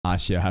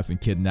Asha has been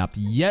kidnapped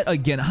yet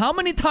again. How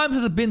many times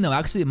has it been though?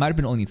 Actually, it might have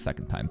been only the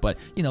second time, but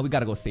you know, we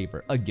gotta go save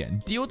her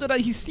again. Deodora,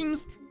 he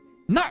seems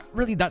not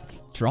really that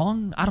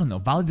strong. I don't know.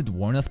 Valley did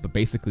warn us, but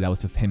basically that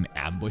was just him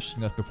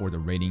ambushing us before the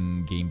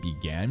raiding game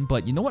began.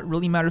 But you know what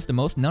really matters the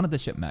most? None of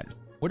this shit matters.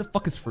 Where the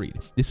fuck is Freed?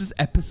 This is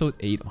episode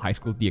 8 of High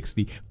School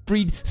DxD.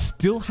 Freed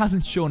still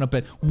hasn't shown up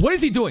yet. What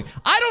is he doing?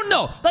 I don't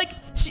know. Like,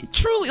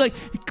 truly, like,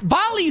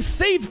 Valley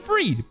saved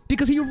Freed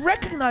because he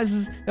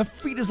recognizes that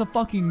Freed is a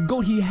fucking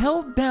goat. He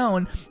held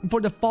down for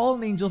the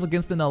fallen angels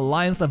against an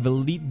alliance of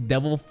elite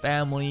devil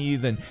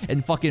families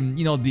and fucking,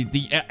 you know,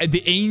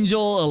 the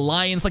angel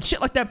alliance, like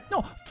shit like that.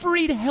 No,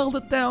 Freed held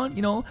it down,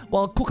 you know,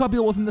 while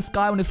Kokabio was in the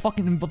sky on his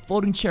fucking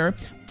floating chair.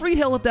 Freed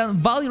held it down.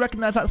 Valley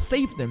recognized that,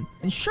 saved him,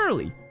 and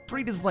surely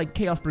Freed is like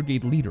Chaos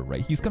Brigade leader,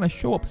 right? He's gonna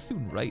show up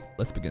soon, right?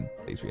 Let's begin.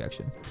 Face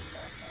reaction.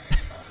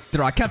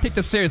 Dude, I can't take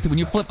this seriously when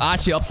you flip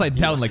Asha upside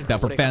down like that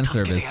for fan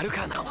service.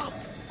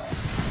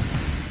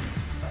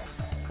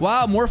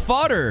 Wow, more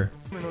fodder.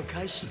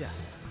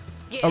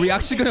 Are we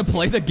actually gonna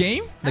play the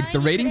game? Like the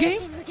raiding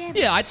game?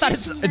 Yeah, I thought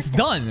it's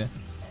done.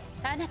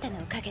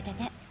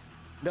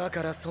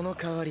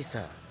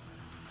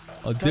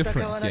 A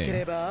different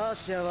game.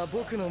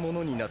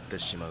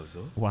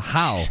 Well,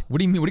 how? What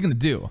do you mean? What are you gonna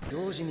do?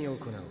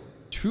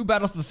 2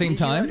 battles at the same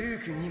time?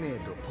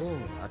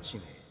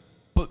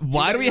 But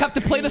why do we have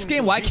to play this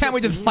game? Why can't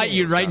we just fight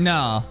you right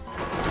now?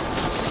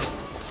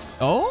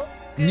 Oh?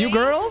 New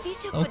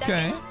girls?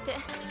 Okay.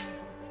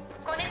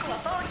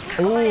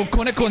 Oh,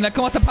 Koneko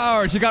Nekomata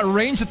power. She got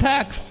ranged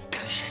attacks.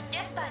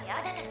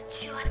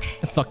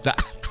 Suck that.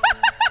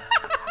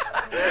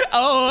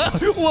 Oh,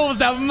 what was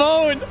that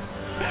moan?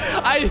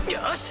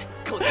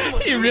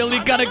 You really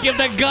gotta give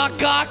that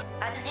gawk.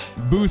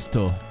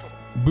 Boosto.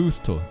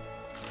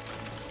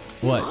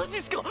 What?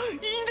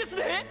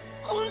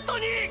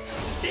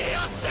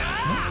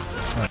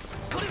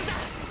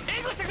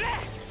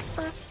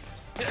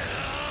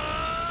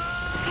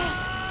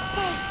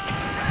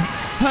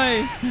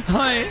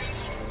 Hi.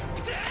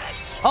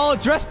 Oh,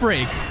 dress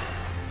break.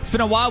 It's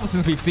been a while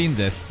since we've seen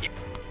this.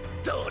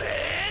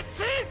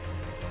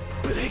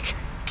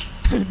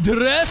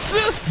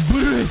 Dress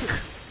break.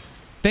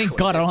 Thank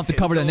God I don't have to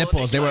cover the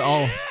nipples. They were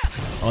all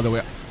the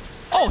way.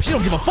 Oh, she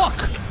don't give a fuck.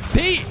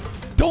 They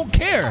don't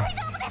care.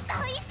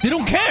 They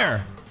don't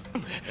care.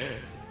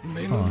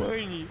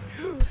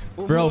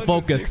 Bro,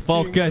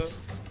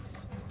 focus.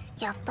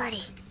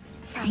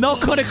 No,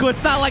 Koneko,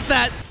 it's not like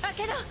that.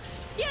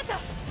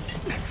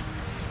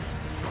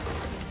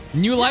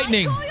 New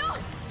lightning.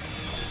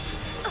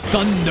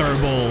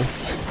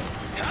 Thunderbolt.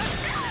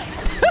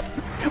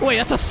 Wait,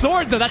 that's a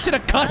sword though. That should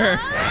have cut her.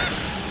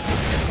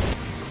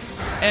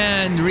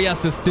 And Rias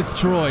just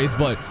destroys,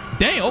 but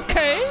dang,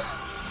 okay.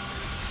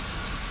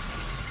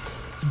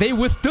 They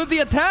withstood the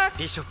attack.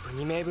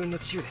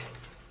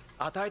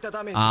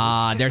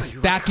 Ah, they're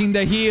stacking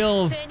the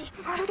heals.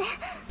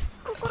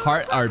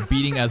 Heart are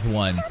beating as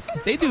one.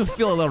 They do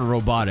feel a little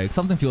robotic.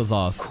 Something feels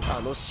off.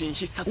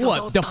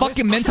 What? The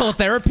fucking mental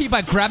therapy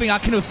by grabbing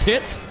Akino's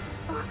tits?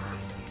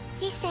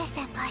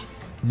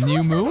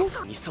 New move?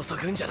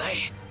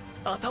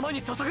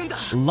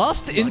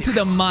 Lust into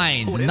the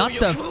mind, not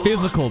the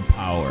physical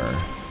power.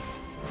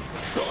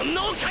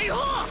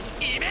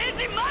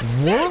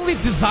 Worldly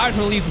desire to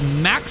release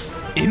max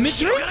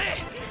imagery?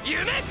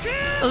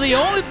 The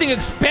only thing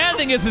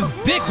expanding is his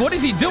dick. What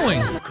is he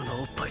doing?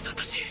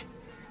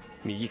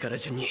 He's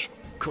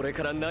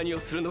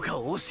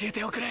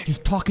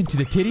talking to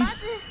the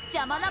titties?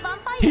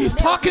 He's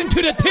talking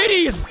to the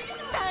titties!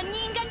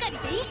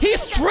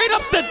 He's straight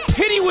up the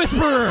titty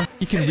whisperer!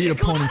 He can read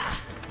opponents.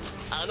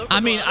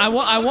 I mean, I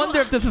wonder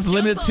if this is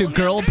limited to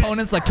girl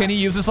opponents. Like, can he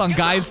use this on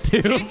guys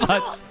too?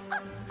 But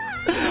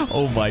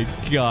oh my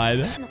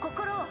god.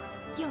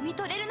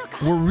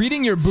 We're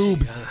reading your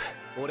boobs.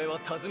 How are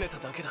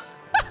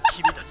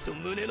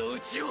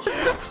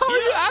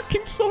you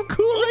acting so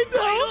cool right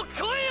now?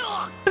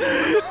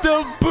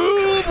 The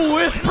boob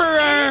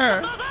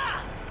whisperer.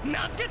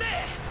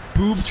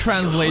 Boob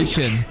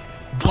translation.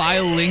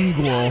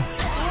 Bilingual.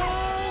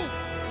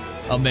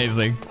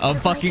 Amazing.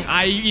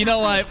 You know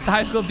what?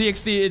 High School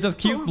DxD, it just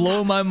keeps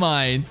blowing my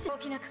mind.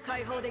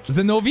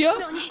 Zenobia?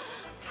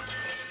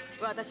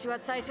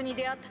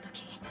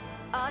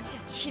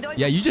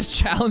 Yeah, you just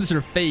challenged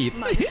her fate.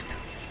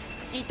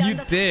 You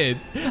did.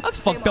 That's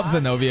fucked up,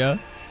 Zenobia.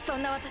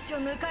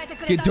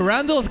 Okay,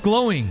 Durandal's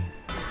glowing.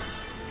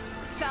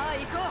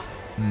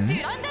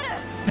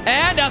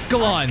 And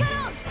Escalon.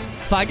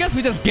 So I guess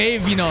we just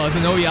gave, you know,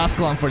 Zenobia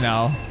Escalon for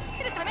now.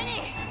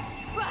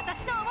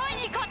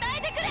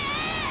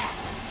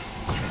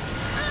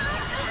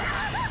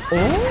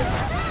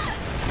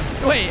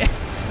 Oh? Wait.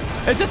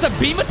 It's just a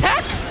beam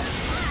attack?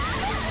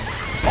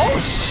 Oh,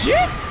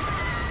 shit!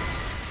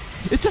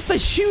 It's just a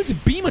huge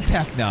beam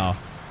attack now.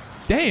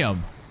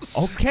 Damn.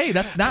 Okay,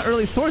 that's not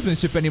really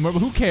swordsmanship anymore, but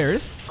who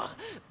cares?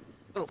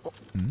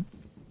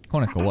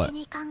 Koneko, what?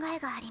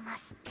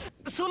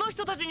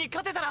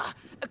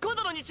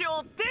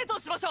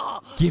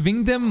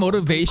 Giving them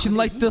motivation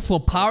like this will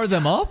power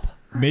them up?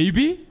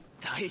 Maybe?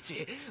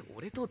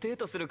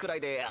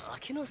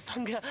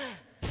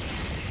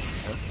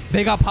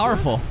 They got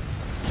powerful.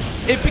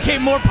 It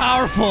became more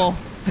powerful.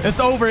 It's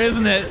over,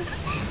 isn't it?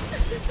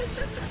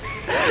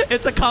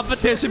 It's a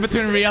competition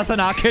between Rias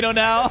and Akino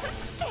now.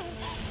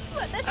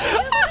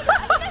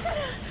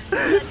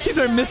 She's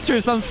her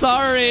mistress, I'm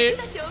sorry.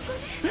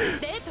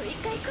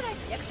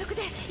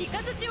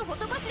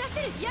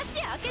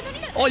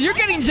 Oh, you're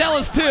getting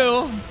jealous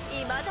too.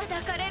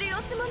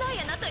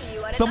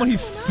 Someone he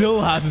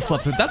still hasn't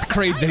slept with. That's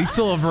crazy that he's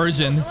still a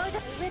virgin.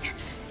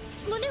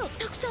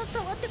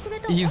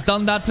 He's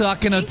done that to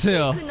Akino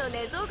too.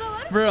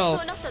 Bro,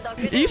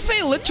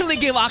 Issei literally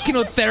gave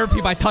Akino therapy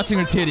by touching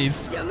her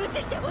titties.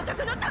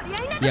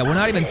 Yeah, we're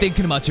not even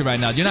thinking about you right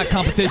now. You're not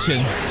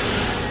competition.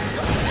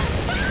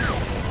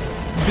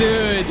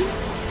 Dude,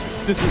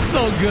 this is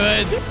so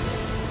good.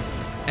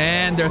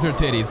 And there's her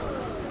titties.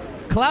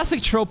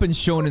 Classic trope in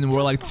shonen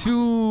where like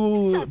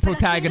two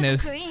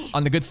protagonists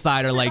on the good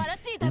side are like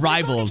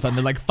rivals and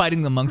they're like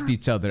fighting amongst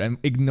each other and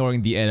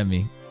ignoring the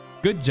enemy.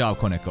 Good job,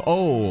 Koneko.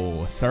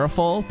 Oh,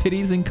 Serafall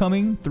titties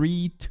incoming.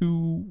 3,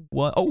 2,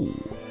 1. Oh.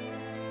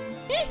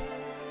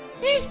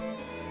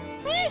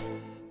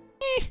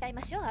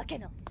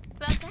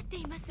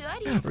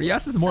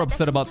 Rias is more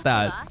upset about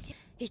that.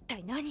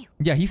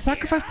 Yeah, he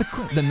sacrificed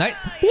the knight.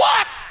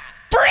 What?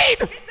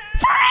 Freed!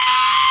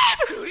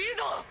 Freed!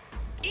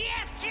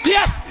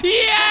 Yes!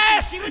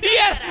 Yes!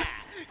 Yes!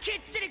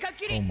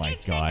 Oh my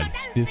god.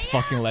 This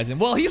fucking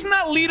legend. Well, he's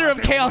not leader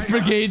of Chaos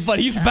Brigade, but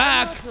he's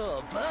back.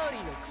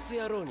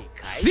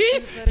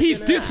 See?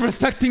 He's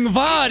disrespecting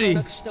Vari.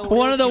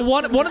 One of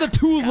the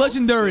two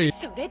legendary.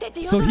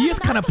 So he is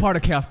kind of part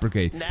of Chaos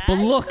Brigade. But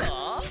look,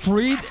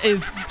 Freed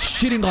is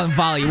shitting on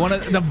Vali, one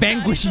of the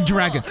vanquishing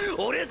dragon.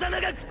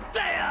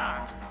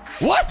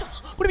 What?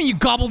 What do you mean you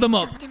gobbled him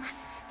up?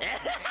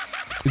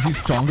 Is he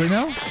stronger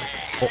now?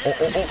 Oh.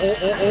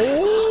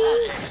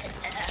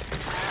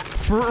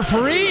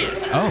 Fareed?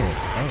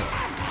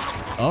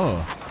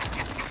 Oh.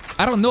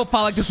 I don't know if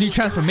I like this new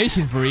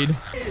transformation, Fareed.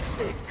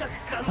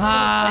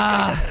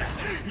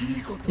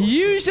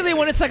 Usually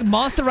when it's like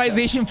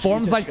monsterization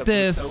forms like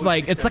this,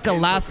 like it's like a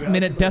last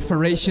minute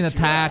desperation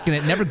attack and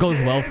it never goes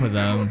well for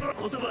them.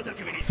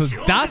 So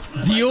that's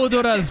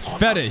Diodora's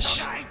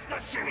fetish.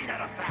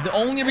 The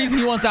only reason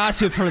he wants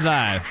Ashi is for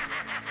that.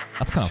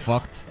 That's kind of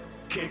fucked.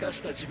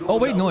 Oh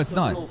wait, no, it's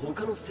not.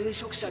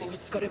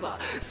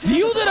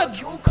 Diodora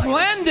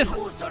planned this.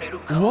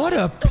 What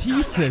a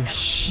piece of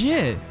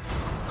shit.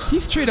 He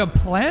straight up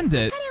planned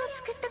it.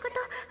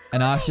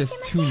 And Ashi's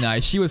too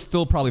nice. She would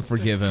still probably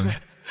forgive him.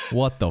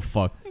 What the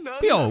fuck?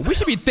 Yo, we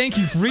should be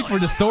thanking Freed for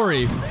the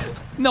story.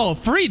 No,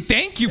 Freed,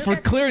 thank you for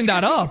clearing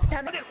that up.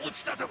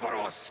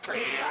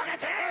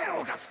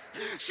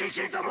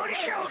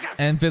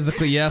 And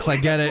physically, yes, I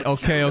get it.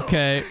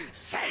 Okay.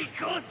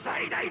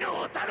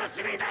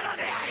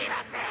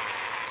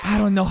 I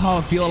don't know how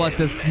I feel about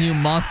this new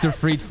monster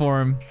Freed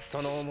form.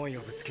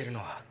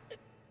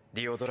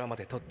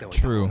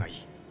 True.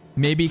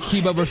 Maybe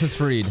Kiba versus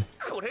Freed.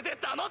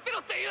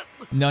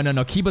 No.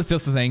 Kiba's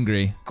just as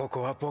angry.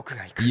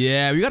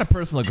 Yeah, we got a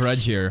personal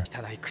grudge here.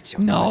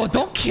 No,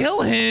 don't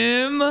kill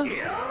him.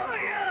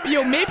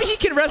 Yo, maybe he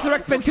can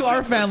resurrect into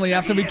our family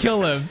after we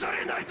kill him.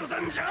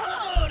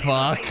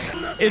 Fuck.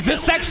 Is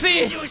this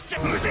sexy?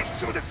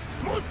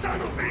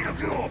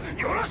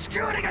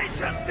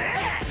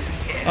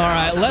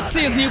 Alright, let's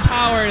see his new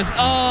powers.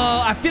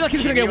 Oh, I feel like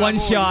he's gonna get one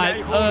shot.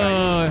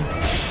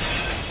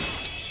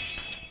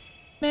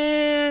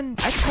 Man,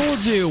 I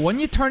told you, when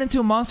you turn into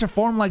a monster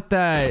form like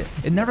that,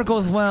 it never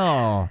goes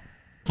well.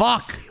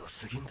 Fuck.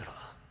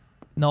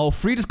 No,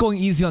 Freed is going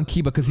easy on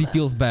Kiba because he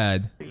feels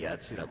bad.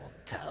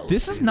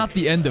 This is not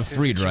the end of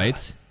Freed,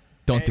 right?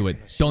 Don't do it.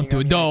 Don't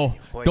do it. No.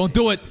 Don't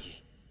do it.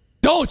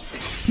 Don't.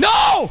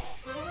 No!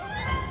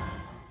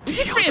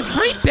 Is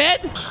Freed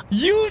dead?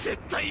 You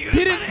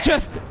didn't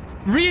just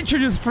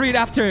reintroduce Freed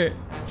after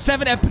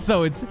 7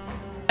 episodes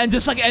and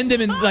just like end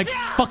him in like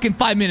fucking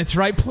 5 minutes,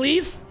 right?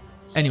 Please?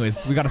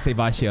 Anyways, we gotta save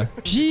Asha.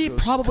 She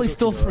probably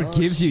still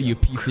forgives you, you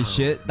piece of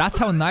shit. That's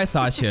how nice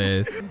Asha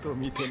is.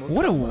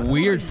 What a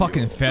weird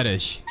fucking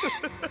fetish.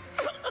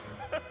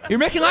 You're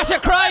making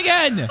Asha cry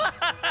again!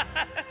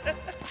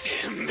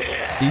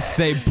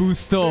 Issei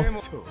Busto.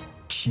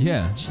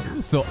 Yeah,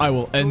 so I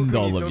will end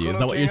all of you. Is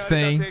that what you're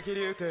saying?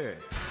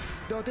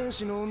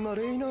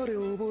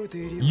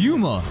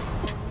 Yuma!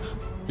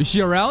 Is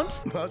she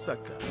around?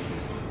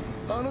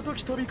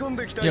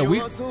 Yeah,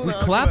 we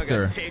clapped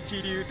her.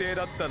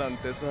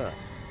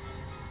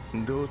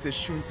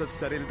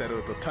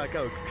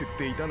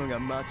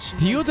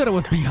 Diodora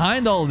was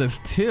behind all this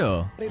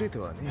too.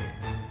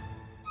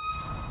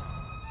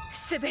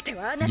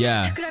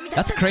 Yeah,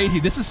 that's crazy.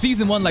 This is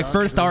season 1, like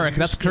first arc.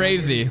 That's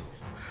crazy.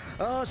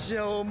 It's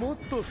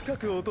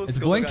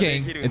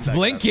blinking. It's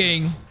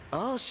blinking.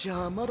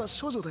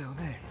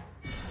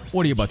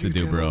 What are you about to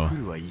do, bro?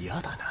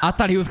 I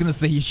thought he was gonna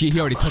say he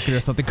already took it or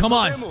something. Come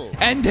on!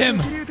 End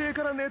him!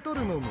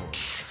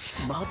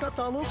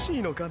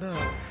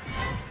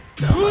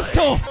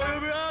 Boosto!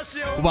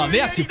 Wow, they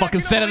actually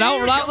fucking said it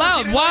out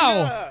loud.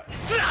 Wow.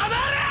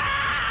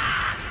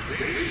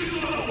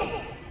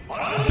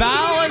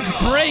 Balance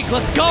break.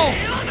 Let's go.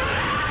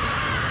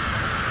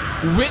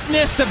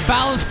 Witness the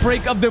balance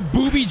break of the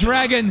booby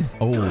dragon.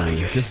 Oh,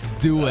 just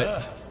do it.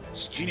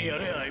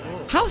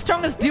 How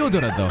strong is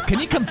Deodora though? Can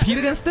he compete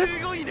against this?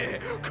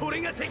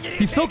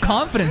 He's so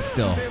confident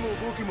still.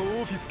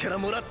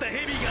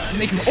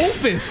 Snake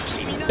Ophis!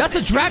 That's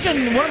a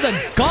dragon, one of the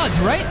gods,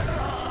 right?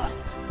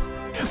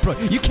 Bro,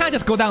 you can't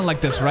just go down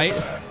like this, right?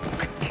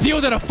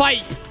 Deodora,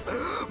 fight!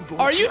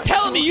 Are you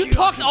telling me you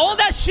talked all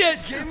that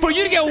shit for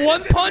you to get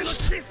one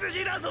punched?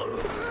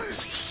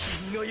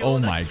 Oh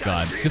my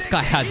god, this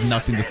guy had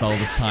nothing to sell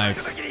this time.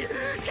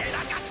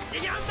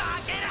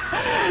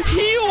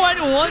 He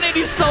went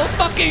 180 so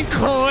fucking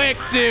quick,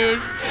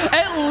 dude.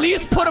 At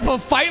least put up a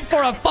fight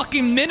for a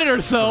fucking minute or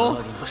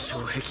so.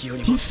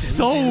 He's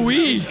so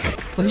weak.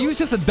 So he was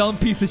just a dumb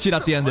piece of shit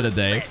at the end of the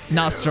day.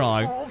 Not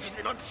strong.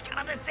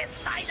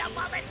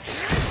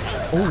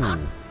 Oh.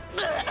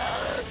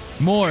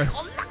 More.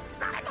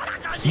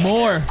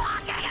 More.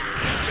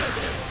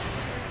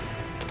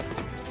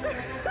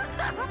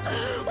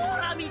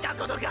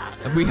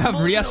 We have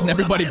Rias and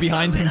everybody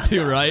behind him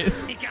too, right?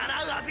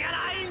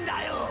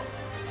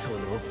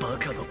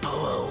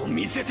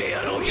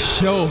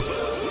 Show.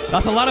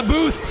 That's a lot of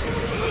boost.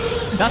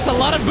 That's a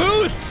lot of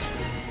boost.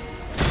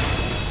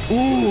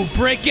 Ooh,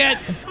 break it.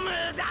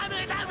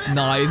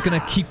 Nah, he's gonna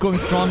keep going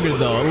stronger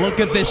though. Look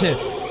at this shit.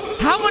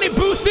 How many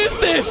boosts is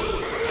this?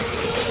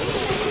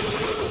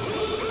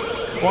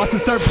 Watch him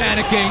start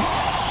panicking.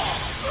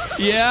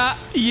 Yeah,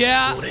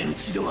 yeah.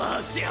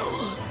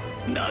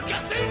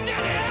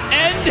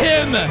 End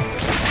him.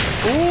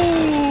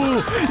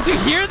 Ooh, did you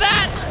hear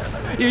that?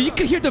 Yeah, you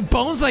can hear the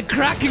bones like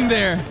cracking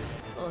there.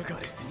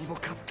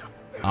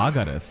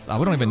 Agares?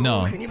 We don't even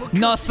know.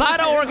 No,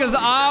 Sada Orc is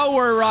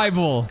our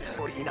rival.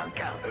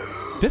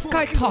 This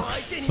guy talks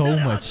so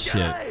much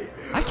shit.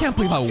 I can't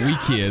believe how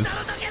weak he is.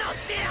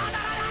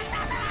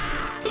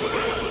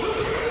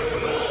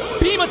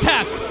 Beam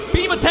attack!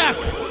 Beam attack!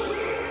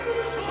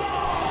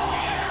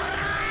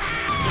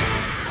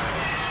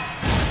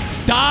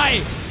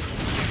 Die!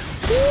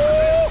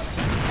 Woo!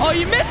 Oh,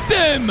 you missed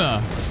him!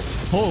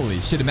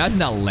 Holy shit, imagine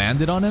that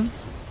landed on him.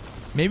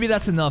 Maybe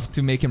that's enough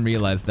to make him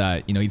realize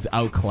that, you know, he's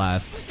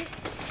outclassed.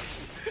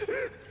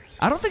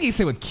 I don't think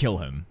Issei would kill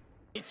him.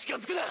 He's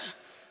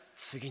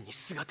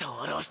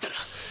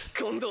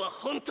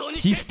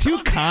too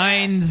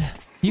kind.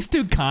 He's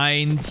too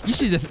kind. You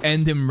should just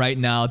end him right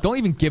now. Don't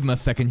even give him a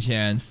second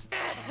chance.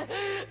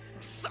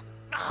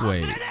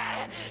 Wait.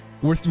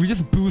 We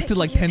just boosted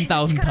like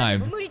 10,000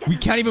 times. We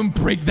can't even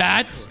break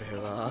that?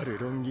 Oh,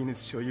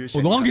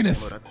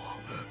 Longinus.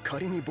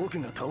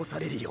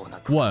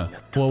 What?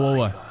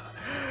 What?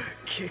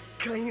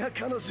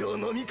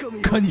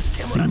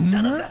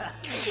 Consumer?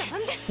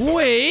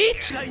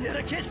 Wait!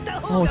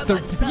 Oh, so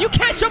you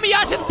can't show me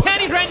Yasha's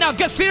panties right now!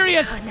 Get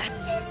serious!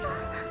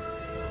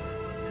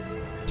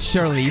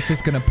 Surely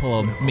Issei's gonna pull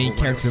a main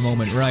character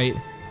moment, right?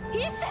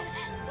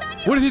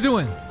 What is he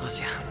doing?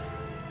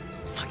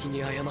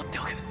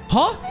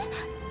 Huh?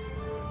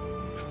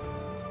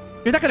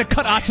 You're not gonna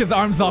cut Asha's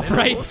arms off,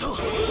 right?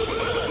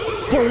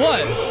 For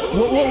what?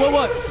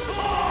 What?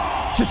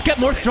 Just get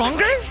more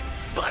stronger?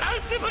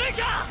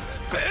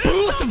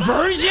 Boost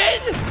version?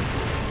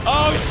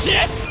 Oh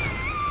shit!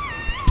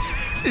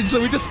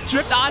 So we just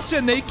stripped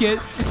Asha naked.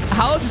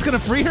 How is this gonna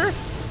free her?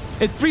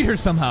 It freed her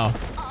somehow.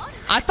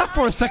 I thought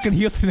for a second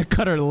he was gonna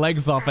cut her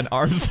legs off and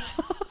arms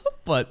off.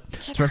 But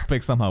thrust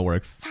break somehow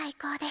works.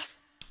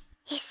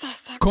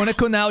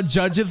 Koneko now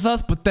judges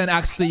us, but then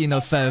actually, you know,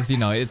 says, you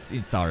know,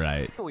 it's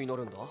alright.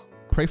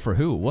 Pray for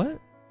who? What?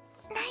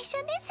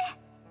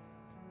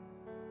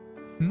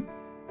 Hmm?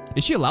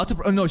 Is she allowed to?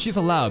 Oh no, she's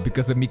allowed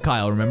because of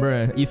Mikhail.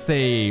 Remember,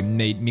 Issei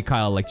made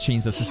Mikhail like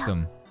change the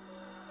system.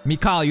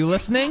 Mikhail, you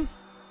listening?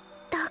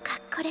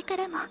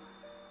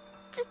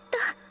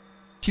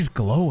 She's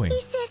glowing.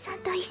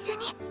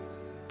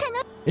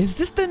 Is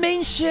this the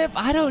main ship?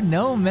 I don't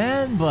know,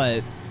 man,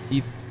 but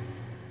if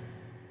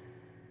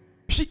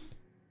she...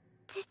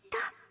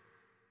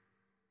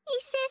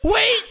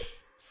 Wait!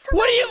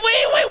 What are you...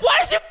 Wait!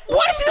 Why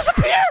did she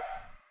disappear?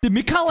 Did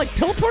Mikhail like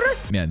teleport her?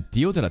 Man,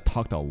 Deodora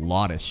talked a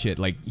lot of shit.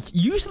 Like,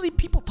 usually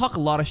people talk a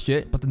lot of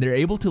shit, but then they're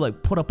able to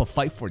like put up a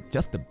fight for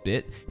just a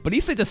bit. But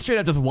Issei just straight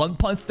up just one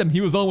punched them. He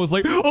was almost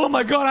like, oh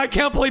my god, I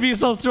can't believe he's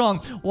so strong.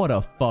 What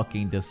a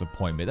fucking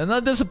disappointment.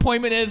 Another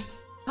disappointment is,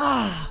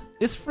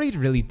 is Freed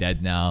really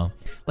dead now?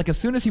 Like, as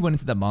soon as he went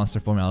into that monster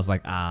form, I was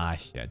like,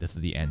 shit, this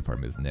is the end for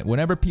him, isn't it?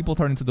 Whenever people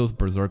turn into those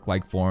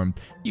berserk-like form,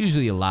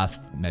 usually a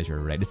last measure,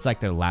 right? It's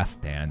like their last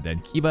stand.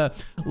 And Kiba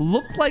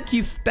looked like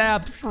he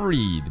stabbed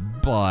Freed,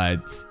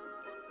 but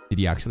did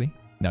he actually?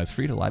 No, is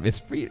Freed alive? If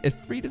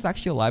Freed is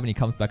actually alive and he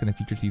comes back in the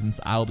future seasons,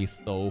 I'll be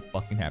so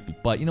fucking happy.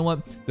 But you know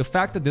what? The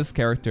fact that this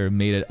character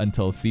made it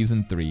until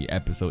season 3,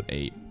 episode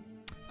 8,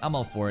 I'm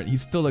all for it.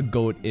 He's still a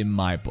GOAT in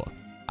my book.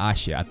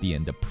 Asha at the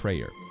end, the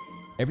prayer.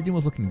 Everything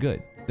was looking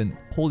good. Then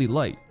Holy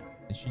Light.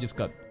 and she just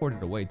got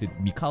ported away. Did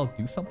Mikhail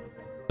do something?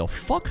 The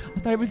fuck? I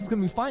thought everything's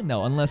gonna be fine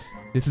now, unless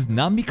this is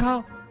not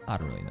Mikhail? I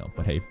don't really know.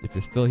 But hey, if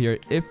you're still here,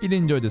 if you did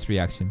enjoy this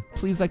reaction,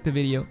 please like the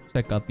video,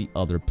 check out the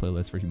other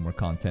playlist for more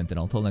content, and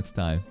until next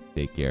time,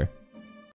 take care.